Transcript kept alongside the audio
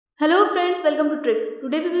Hello friends, welcome to Tricks.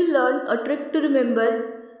 Today we will learn a trick to remember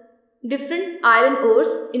different iron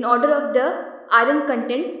ores in order of the iron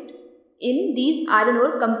content in these iron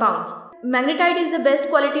ore compounds. Magnetite is the best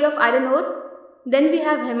quality of iron ore. Then we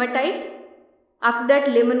have hematite. After that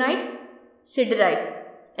limonite, siderite.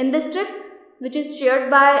 In this trick, which is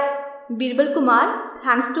shared by Birbal Kumar,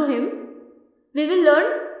 thanks to him, we will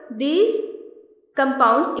learn these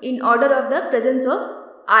compounds in order of the presence of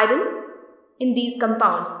iron in these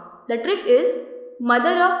compounds. The trick is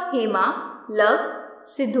mother of Hema loves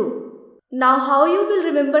Sidhu. Now how you will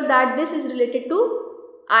remember that this is related to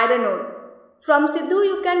iron ore? From Sidhu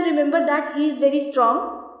you can remember that he is very strong,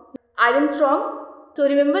 iron strong. So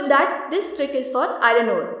remember that this trick is for iron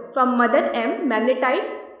ore. From mother M, magnetite.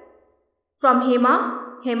 From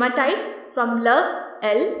Hema, hematite. From loves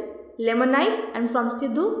L, limonite. And from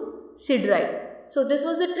Sidhu, siderite. So this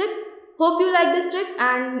was the trick. Hope you like this trick,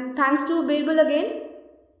 and thanks to Birbal again.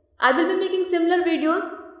 I will be making similar videos.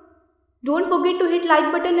 Don't forget to hit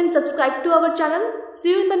like button and subscribe to our channel.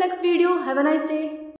 See you in the next video. Have a nice day.